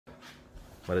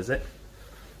What is it?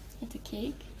 It's a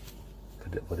cake.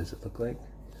 What does it look like?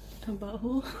 A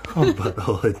butthole. A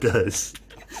butthole, it does.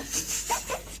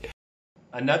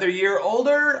 Another year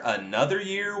older, another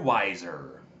year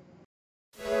wiser.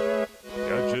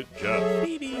 Gadget Jeff.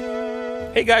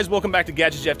 Hey guys, welcome back to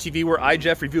Gadget Jeff TV, where I,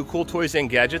 Jeff, review cool toys and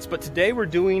gadgets. But today we're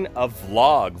doing a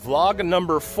vlog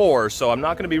number 4. So I'm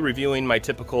not going to be reviewing my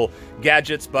typical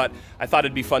gadgets, but I thought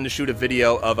it'd be fun to shoot a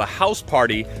video of a house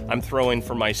party I'm throwing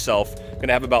for myself.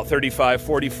 Gonna have about 35,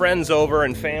 40 friends over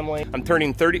and family. I'm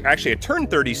turning 30, actually I turned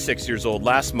 36 years old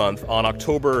last month on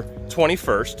October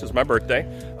 21st, is my birthday.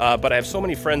 But I have so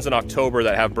many friends in October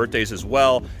that have birthdays as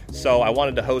well. So I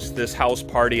wanted to host this house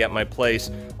party at my place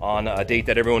on a date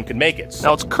that everyone could make it.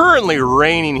 Now it's currently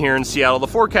raining here in Seattle. The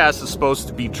forecast is supposed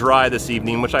to be dry this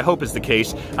evening, which I hope is the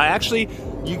case.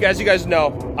 You guys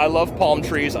know, I love palm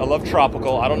trees, I love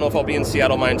tropical. I don't know if I'll be in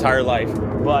Seattle my entire life,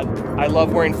 but I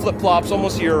love wearing flip-flops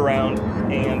almost year-round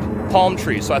and palm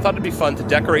trees. So I thought it'd be fun to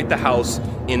decorate the house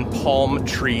in palm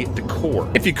tree decor.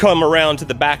 If you come around to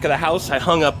the back of the house, I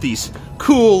hung up these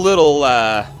cool little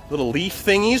leaf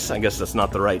thingies. I guess that's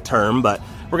not the right term, but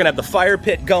we're gonna have the fire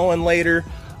pit going later.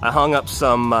 I hung up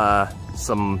some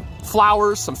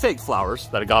flowers, some fake flowers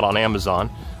that I got on Amazon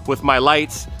with my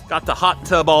lights. Got the hot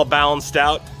tub all balanced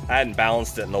out. I hadn't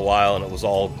balanced it in a while and it was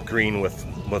all green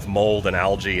with mold and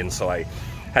algae, and so I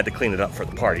had to clean it up for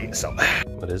the party. So,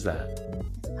 what is that?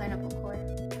 It's a pineapple core.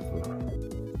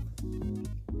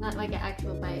 Not like an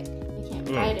actual bite. You can't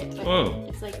bite it, but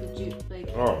it's like the juice. Like.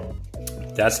 Oh,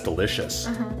 that's delicious.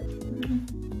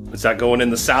 Is that going in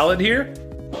the salad here?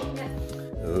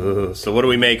 Yeah. So what are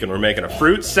we making? We're making a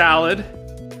fruit salad.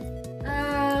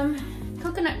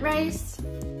 Coconut rice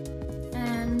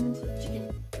and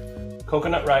chicken.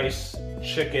 Coconut rice,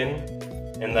 chicken,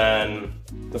 and then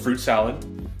the fruit salad.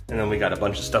 And then we got a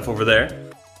bunch of stuff over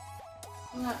there.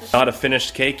 Not a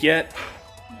finished cake yet.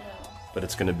 No. But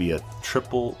it's gonna be a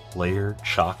triple layer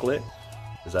chocolate.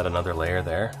 Is that another layer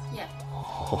there? Yeah.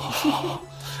 Oh,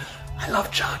 I love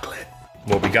chocolate.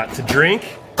 What we got to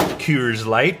drink? Coors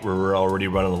Light, where we're already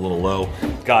running a little low.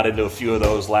 Got into a few of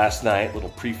those last night, little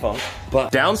pre-funk.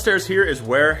 But downstairs here is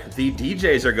where the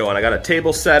DJs are going. I got a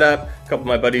table set up. A couple of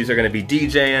my buddies are gonna be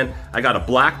DJing. I got a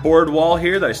blackboard wall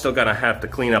here that I still gotta have to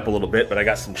clean up a little bit, but I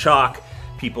got some chalk.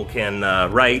 People can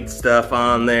write stuff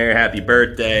on there, happy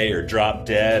birthday, or drop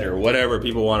dead, or whatever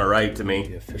people wanna write to me.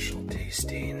 The official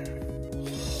tasting.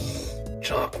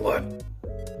 Chocolate.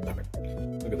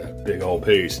 Look at that big old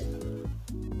piece.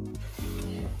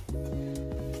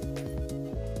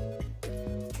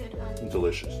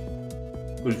 Delicious.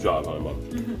 Good job, Emma.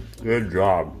 Good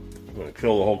job. I'm gonna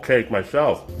kill the whole cake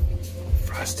myself.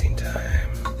 Frosting time.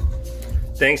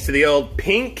 Thanks to the old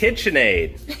pink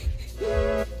KitchenAid.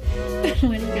 Why do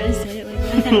you gotta say it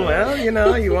like that? Well, you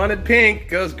know, you wanted pink.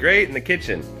 Goes great in the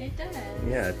kitchen. It does.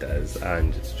 Yeah, it does.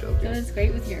 I'm just joking. It goes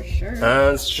great with your shirt.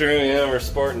 That's true, yeah, we're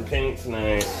sporting pink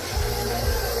tonight.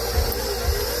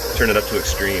 Turn it up to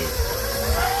extreme.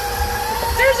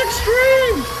 There's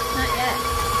extreme! Not yet.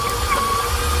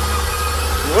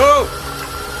 Whoa!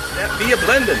 That be a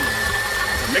blending.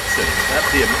 Mixing. That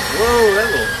be a... Whoa, that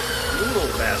little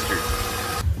bastard.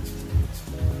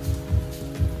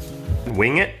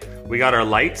 Wing it. We got our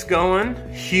lights going.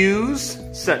 Hues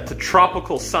set to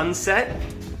tropical sunset.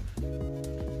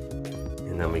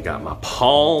 And then we got my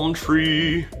palm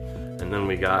tree. And then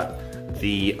we got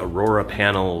the Aurora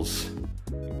panels.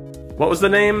 What was the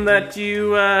name that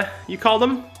you called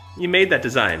them? You made that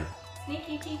design.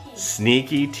 Sneaky Tiki.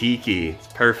 Sneaky Tiki. It's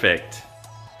perfect.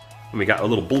 And we got a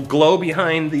little glow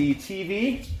behind the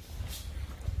TV.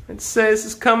 It says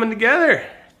it's coming together.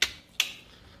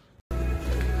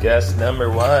 Guest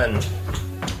number 1.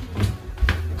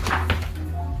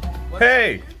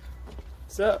 Hey!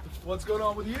 What's up? What's going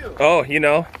on with you? Oh, you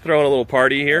know, throwing a little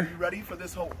party here. Are you ready for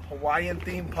this whole Hawaiian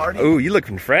themed party? Oh, you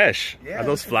looking fresh. Yeah, are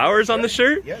those flowers on the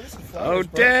shirt? Yeah, this is Oh, flowers.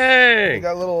 dang! We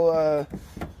got a little,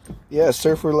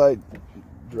 surfer like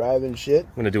driving shit.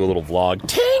 I'm gonna do a little vlog.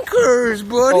 Tankers,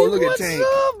 buddy! Oh, look What's at Tank.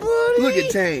 up, buddy? Look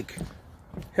at Tank.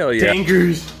 Hell yeah.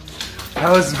 Tankers.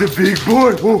 How's the big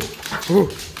boy? Whoa, whoa.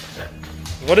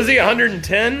 What is he,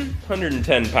 110?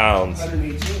 110 pounds.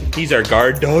 118. He's our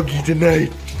guard doggy tonight.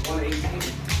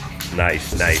 118.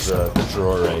 Nice, nice. The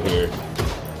drawer right here.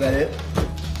 Is that it?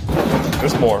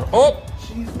 There's more. Oh!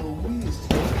 Jeez Louise.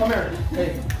 Come here.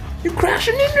 Hey. You're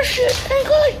crashing into shit,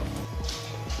 Hankley!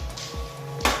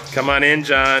 Come on in,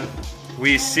 John.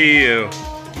 We see you.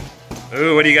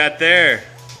 Ooh, what do you got there?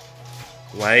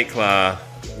 White Claw.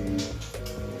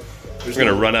 We're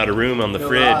gonna run out of room on the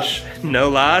fridge. No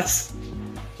laws?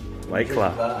 White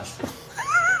Claw.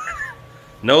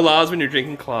 No laws when you're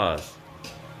drinking claws.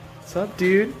 What's up,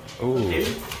 dude? Ooh.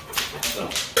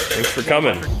 Thanks for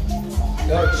coming.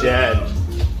 Jen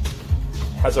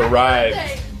has arrived.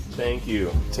 Thank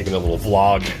you. Taking a little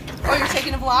vlog. Oh, you're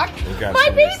taking a vlog? My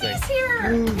baby's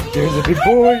here! There's a big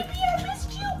boy. I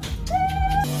missed you!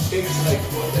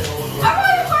 I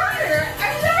want harder!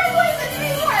 I've never played this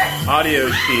before!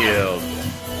 Audio shield.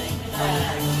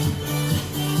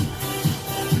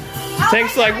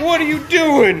 Tank's like, what are you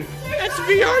doing? That's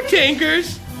VR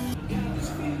tankers.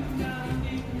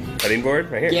 Cutting board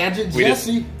right here. Gadget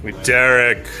Jesse. With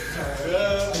Derek.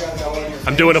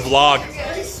 I'm doing a vlog.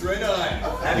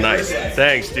 Nice.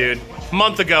 Thanks, dude. A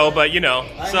month ago, but you know.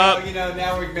 What's up? You know,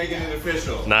 now we're making it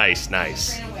official. Nice,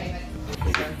 nice.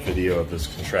 Make a video of this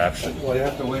contraption. Well, you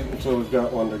have to wait until we've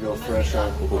got one to go fresh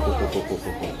on. I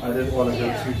didn't want to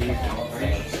go too deep.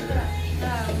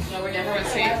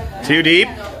 Too deep?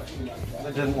 I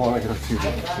didn't want to go too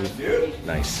deep.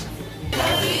 Nice.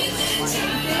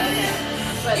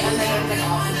 But then there's like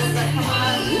obstacles that come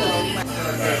on,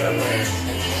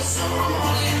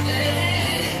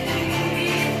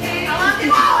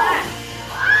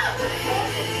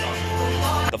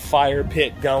 The fire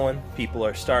pit going. People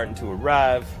are starting to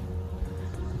arrive.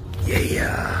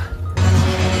 Yeah.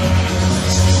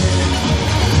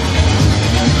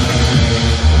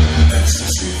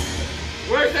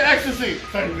 Where's the ecstasy?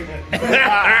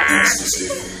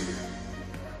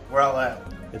 We're all at.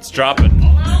 It's dropping.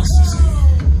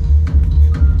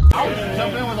 I was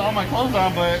jumping in with all my clothes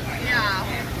on, but Yeah.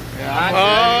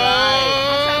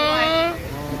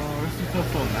 this is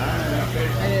so nice.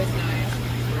 It is nice.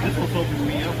 This will open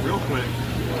me up real quick.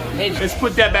 Hey, let's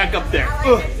put that back up there.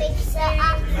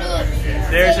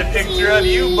 There's a picture of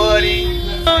you, buddy.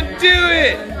 Don't do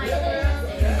it.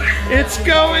 It's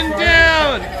going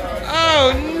down.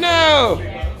 Oh no.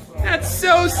 That's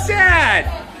so sad.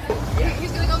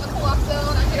 He's gonna go in the co-op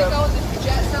zone. I'm gonna go in the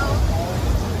jet zone.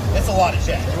 It's a lot of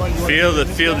jet. Feel the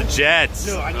jets.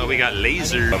 Oh, we got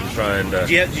lasers. I'm trying to.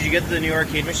 Did you get the new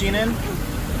arcade machine in?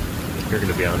 You're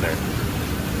gonna be on there.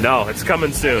 No, it's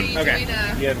coming soon. Okay.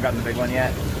 You haven't gotten the big one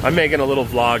yet? I'm making a little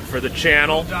vlog for the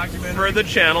channel. For the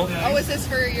channel. Oh, is this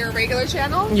for your regular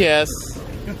channel? Yes.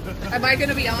 Am I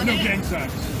gonna be on it?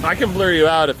 I can blur you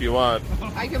out if you want.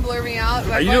 I can blur me out.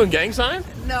 Are you doing gang sign?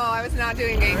 No, I was not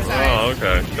doing gang sign. Oh,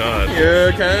 okay. God.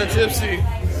 You're kind of tipsy.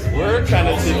 We're kind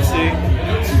of tipsy.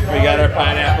 We got our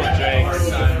pineapple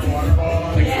drinks.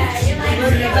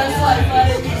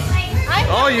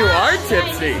 Oh, you are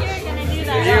tipsy.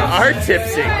 You are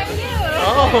tipsy.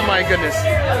 Oh my goodness.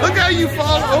 Look how you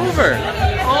fall over.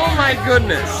 Oh my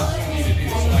goodness.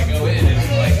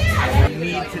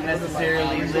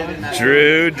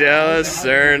 Drew Della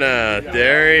Serna.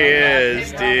 There he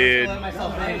is, dude.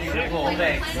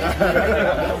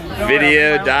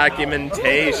 Video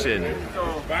documentation.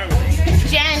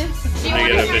 Jen, I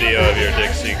get a video of your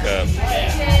Dixie cup.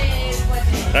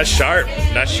 That's sharp.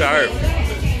 That's sharp.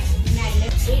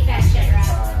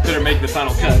 Better make the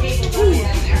final cut.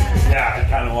 Yeah, I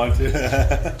kind of want to.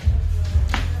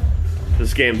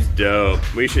 This game's dope.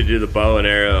 We should do the bow and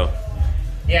arrow.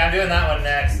 Yeah, I'm doing that one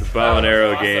next. The bow and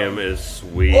arrow game is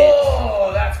sweet.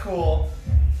 Oh, that's cool.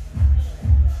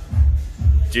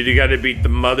 Dude, you gotta beat the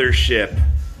mothership.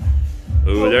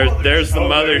 Ooh, there's the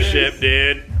mothership,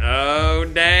 dude. Oh,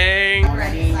 dang.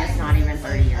 Already, it's not even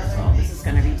 30 years old. This is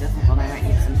going to be difficult. I might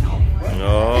need some help.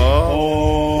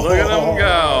 Oh, look at him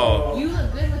go. You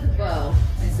look good with a bow.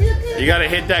 You gotta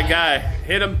hit that guy.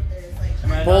 Hit him.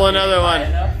 Pull another one.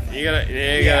 You gotta,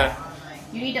 yeah, you gotta.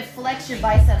 You need to flex your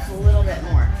biceps a little bit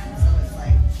more.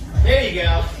 There you go.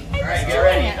 All right, get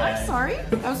ready. I'm sorry.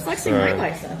 I was flexing my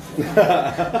biceps.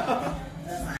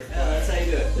 That's how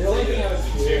you do it. The only thing I was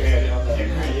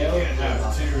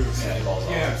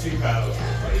two paddles.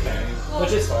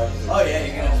 Which is fine. Oh yeah,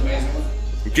 you can have amazing.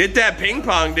 Get that ping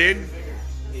pong, dude.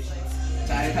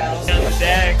 Tiny paddles. On the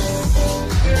deck.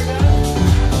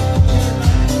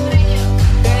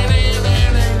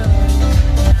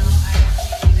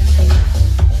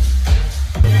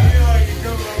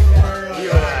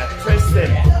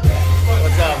 Tristan.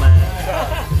 What's up, man?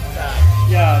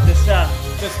 Yeah,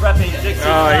 just repping Dixie.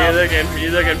 Oh,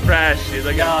 you're looking fresh. You're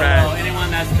looking fresh. No, anyone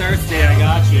that's thirsty, I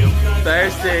got you.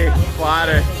 Thirsty.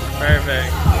 Water. Perfect.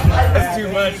 That's too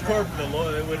much corp for the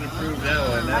Lord. They wouldn't approve that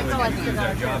one. That wouldn't use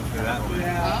our job for that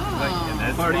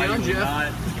one. Party on,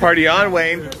 Jeff. Party on,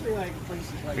 Wayne.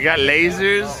 We got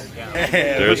lasers.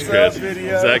 There's Chris.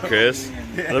 Is that Chris?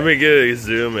 Let me get a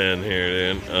zoom in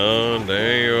here, dude. Oh,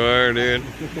 there you are, dude.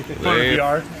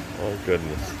 VR. Oh,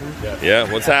 goodness. Yeah,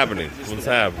 what's happening? What's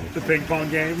happening? The ping pong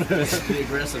game. The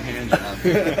aggressive hand job.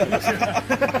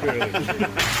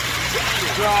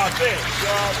 Drop it.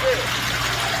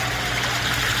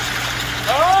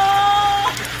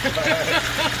 Go,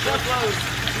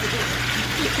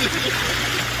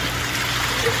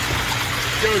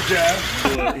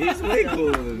 Jeff. He's way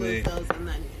cooler than me.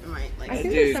 I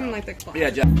think there's something like the claw.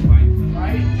 Yeah, Jeff.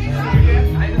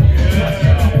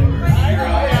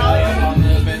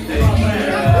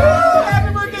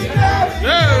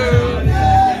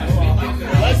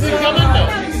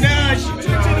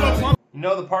 You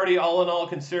know, the party, all in all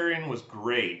considering, was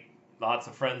great. Lots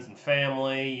of friends and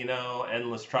family, you know,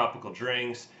 endless tropical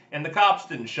drinks, and the cops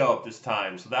didn't show up this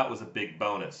time, so that was a big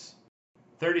bonus.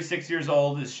 36 years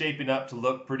old is shaping up to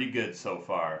look pretty good so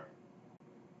far.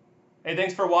 Hey,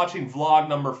 thanks for watching vlog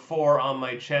number 4 on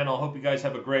my channel. Hope you guys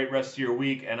have a great rest of your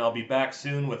week, and I'll be back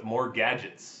soon with more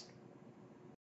gadgets.